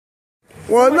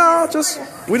Well, no,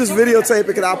 we just videotape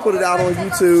it and I'll put it out on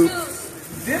YouTube.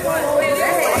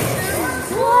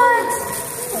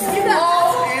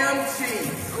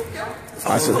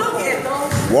 I said,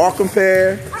 walk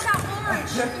pair.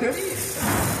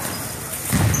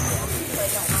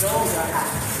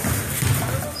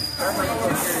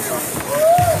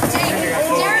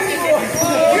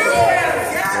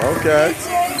 Okay.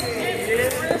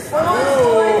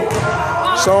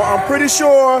 So I'm pretty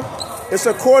sure it's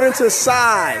according to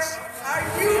size. Are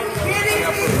you kidding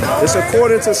me? It's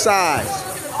according to size.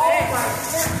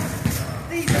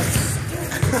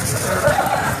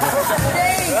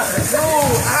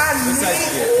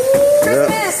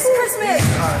 Christmas.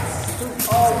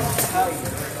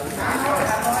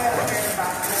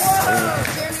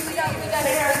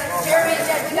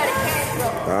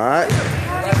 All right.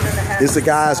 It's the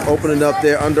guys opening up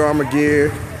their Under Armour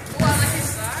gear.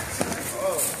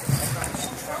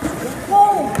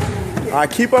 All right,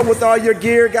 keep up with all your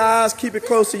gear, guys. Keep it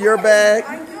close to your bag.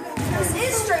 This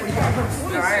is straight.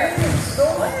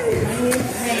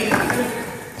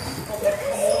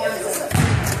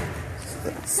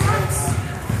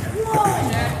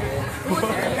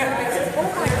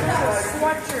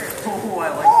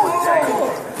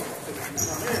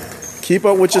 Keep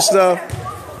up with your stuff.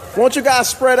 Why don't you guys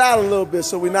spread out a little bit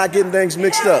so we're not getting things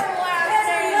mixed up?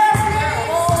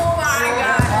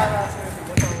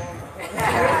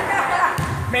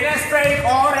 Man, that's straight.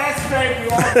 All that's straight. You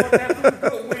all want that from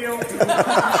Goodwill.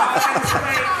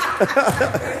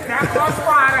 That costs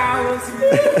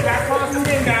 $5. That costs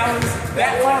 $10.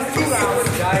 That costs $2.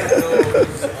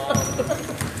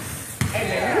 Hey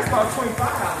man, this costs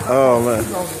 $25. Oh man.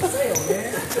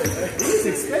 This is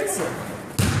expensive.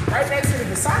 Right next to the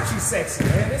Versace section,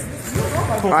 man. This you don't know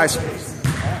about All right,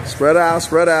 spread out,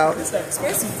 spread out. It's that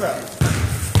expensive stuff.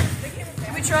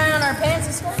 Can we try on our pants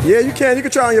and stuff? Yeah, you can. You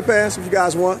can try on your pants if you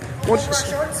guys want. Over our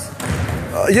shorts?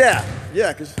 Yeah.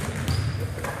 Cause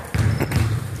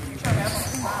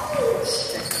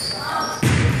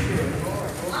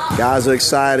guys are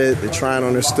excited. They're trying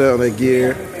on their stuff, their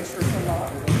gear.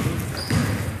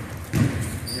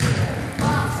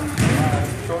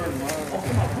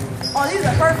 Oh, these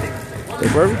are perfect. They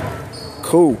perfect?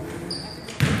 Cool.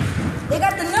 They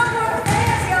got the number on the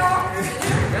pants, y'all.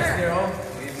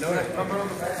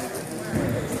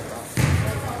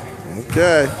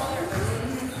 Okay.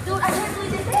 Dude, I can't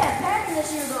believe they had padding this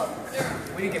year, though.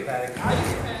 We didn't get padding.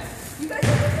 You guys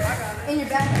have it? In your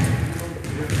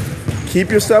backpack.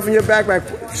 Keep your stuff in your backpack.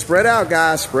 Spread out,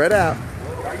 guys. Spread out.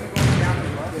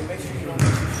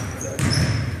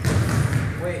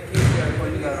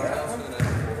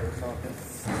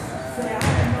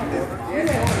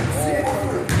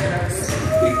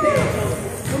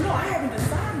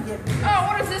 Oh,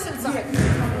 what is this inside?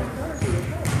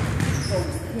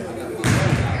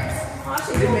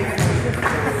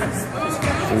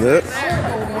 Is it?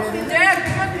 Dad, we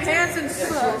got pants and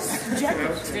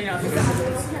jackets.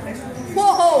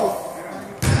 Whoa!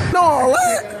 No, all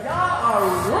that.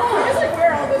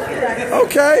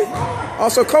 Okay.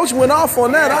 Also, Coach went off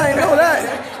on that. I didn't know that.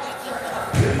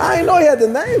 I didn't know he had the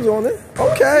names on it.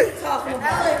 Okay. We go. I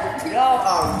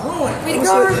didn't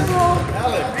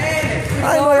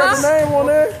know he had the name on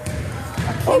there.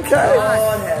 Okay.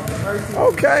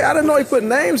 Okay. I didn't know he put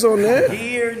names on there.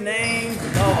 Gear, name.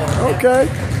 Okay.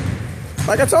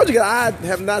 Like I told you guys, I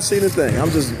have not seen a thing. I'm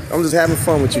just having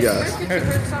fun with you guys.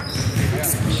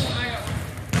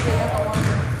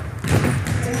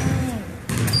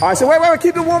 All right, so wait,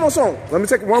 keep the warm-ups on. Let me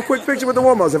take one quick picture with the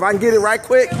warm-ups. If I can get it right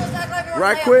quick.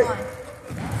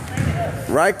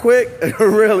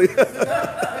 Really. You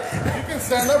can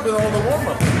stand up with all the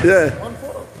warm-up. Yeah. One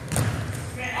photo.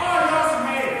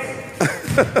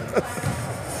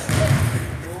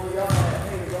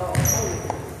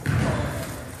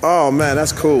 Oh man,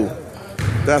 that's cool.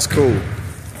 That's cool.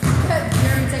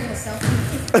 Jeremy taking a selfie.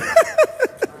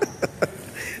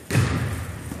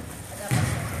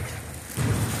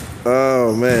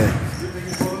 Oh man.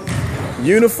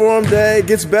 Uniform day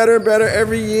gets better and better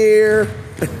every year.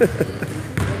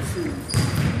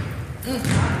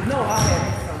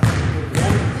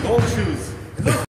 Gold shoes.